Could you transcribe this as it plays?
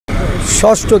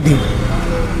ষষ্ঠ দিন।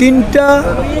 তিনটা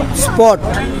স্পট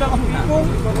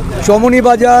চমনি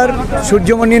বাজার,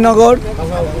 সূর্যমণিনগর,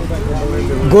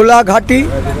 গোলাঘাটি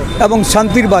এবং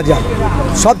শান্তির বাজার।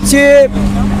 সবচেয়ে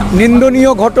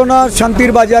নিন্দনীয় ঘটনা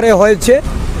শান্তির বাজারে হয়েছে।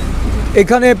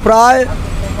 এখানে প্রায়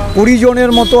 20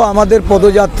 জনের মতো আমাদের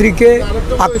পদযাত্রীকে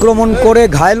আক্রমণ করে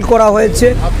ঘায়েল করা হয়েছে।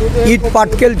 ইট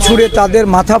পাটকেল ছুঁড়ে তাদের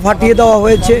মাথা ফাটিয়ে দেওয়া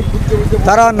হয়েছে।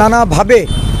 তারা নানাভাবে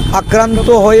আক্রান্ত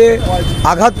হয়ে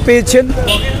আঘাত পেয়েছেন।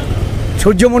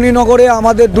 সূর্যমণিনগরে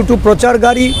আমাদের দুটো প্রচার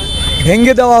গাড়ি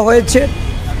ভেঙে দেওয়া হয়েছে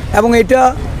এবং এটা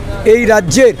এই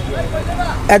রাজ্যের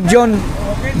একজন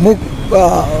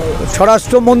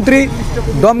স্বরাষ্ট্রমন্ত্রী,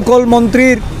 দমকল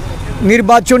মন্ত্রীর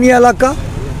নির্বাচনী এলাকা।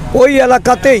 ওই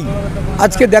এলাকাতেই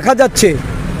আজকে দেখা যাচ্ছে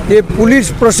যে পুলিশ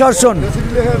প্রশাসন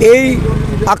এই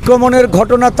আক্রমণের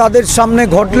ঘটনা তাদের সামনে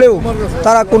ঘটলেও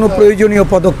তারা কোনো প্রয়োজনীয়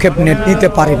পদক্ষেপ নিতে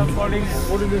পারেননি,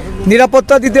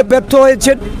 নিরাপত্তা দিতে ব্যর্থ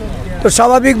হয়েছেন। তো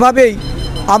স্বাভাবিকভাবেই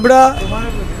আমরা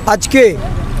আজকে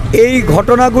এই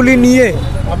ঘটনাগুলি নিয়ে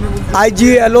আইজি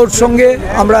এলোর সঙ্গে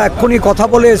আমরা এক্ষুনি কথা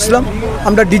বলে এসলাম।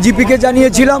 আমরা ডিজিপিকে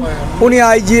জানিয়েছিলাম, উনি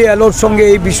আইজি এলোর সঙ্গে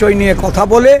এই বিষয় নিয়ে কথা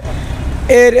বলে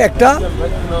এর একটা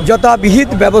যথাবিহিত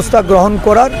ব্যবস্থা গ্রহণ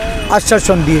করার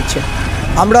আশ্বাসন দিয়েছেন।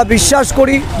 আমরা বিশ্বাস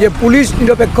করি যে পুলিশ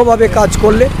নিরপেক্ষভাবে কাজ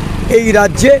করলে এই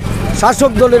রাজ্যে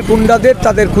শাসক দলের গুন্ডাদের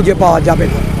তাদের খুঁজে পাওয়া যাবে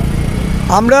না।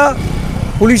 আমরা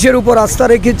পুলিশের উপর আস্থা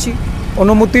রেখেছি,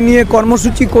 অনুমতি নিয়ে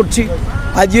কর্মসূচি করছি।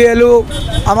 আইজি এলও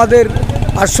আমাদের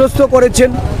আশ্বস্ত করেছেন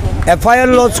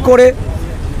এফআইআর লজ করে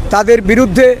তাদের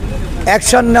বিরুদ্ধে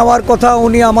অ্যাকশান নেওয়ার কথা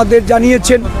উনি আমাদের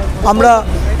জানিয়েছেন। আমরা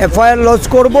এফআইআর লজ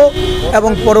করব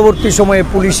এবং পরবর্তী সময়ে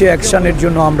পুলিশে অ্যাকশানের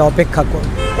জন্য আমরা অপেক্ষা করব।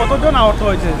 কতজন আহত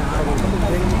হয়েছে?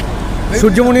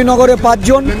 সূর্যমণিনগরে 5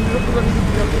 জন,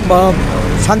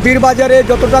 শান্তির বাজারে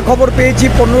যতটা খবর পেয়েছি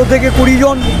 15 থেকে 20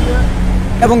 জন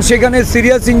এবং সেখানে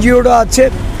সিরিয়াস ইনজিওর্ডও আছে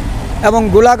এবং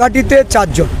গোলাঘাটিতে 4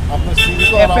 জন।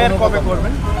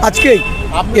 আজকেই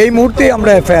এই মুহূর্তে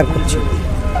আমরা এফআইআর করছি।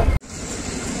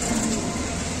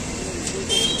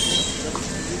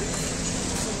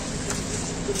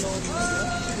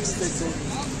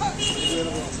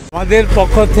 আমাদের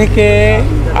পক্ষ থেকে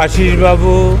আশিস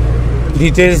বাবু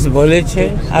ডিটেলস বলেছে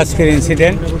আজকের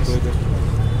incident.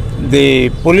 The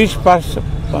police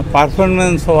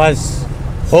performance was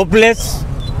hopeless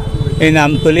in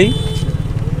Amtoli,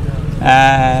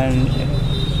 and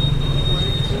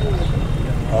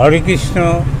Harikrishna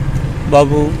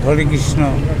Babu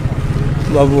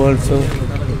also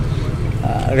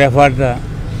referred the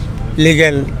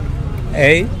legal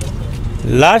aid.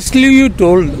 Lastly,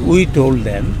 we told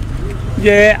them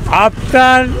that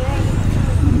after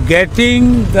getting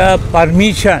the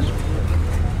permission,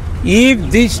 if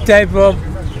this type of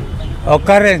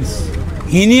occurrence,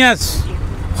 heinous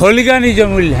hooliganism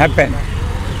will happen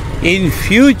in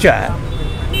future,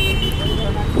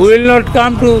 we will not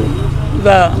come to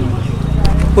the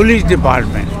police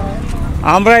department.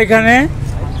 আমরা এখানে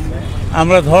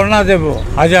আমরা ধর্ণা দেব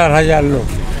হাজার লোক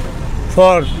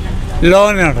for law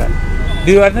and order. Do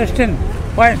you understand?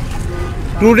 Fine.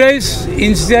 Today's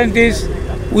incident is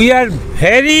we are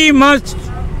very much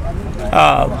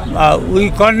we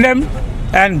condemn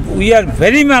and we are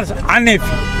very much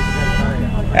unhappy.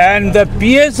 And the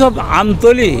PS of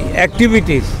Amtoli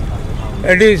activities,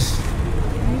 it is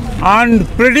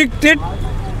unpredicted,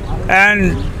 and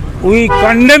we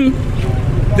condemn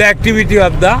the activity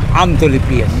of the Amtoli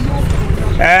PS.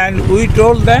 And we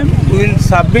told them we will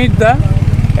submit the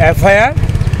FIR.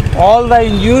 All the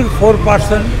injured 4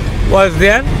 person was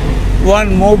there. One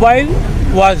mobile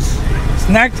was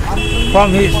snatched from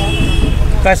his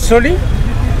custody.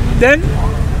 Then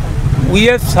we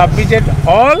have submitted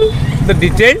all the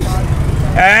details,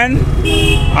 and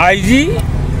IG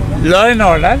Law and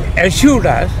Order assured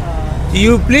us,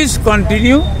 you please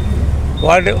continue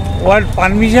what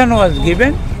permission was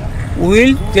given. We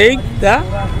will take the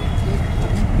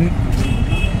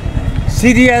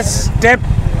serious step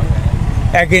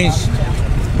against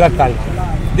the culprit.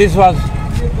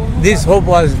 This hope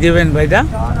was given by the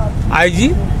IG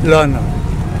Law and Order.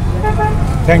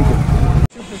 Thank you.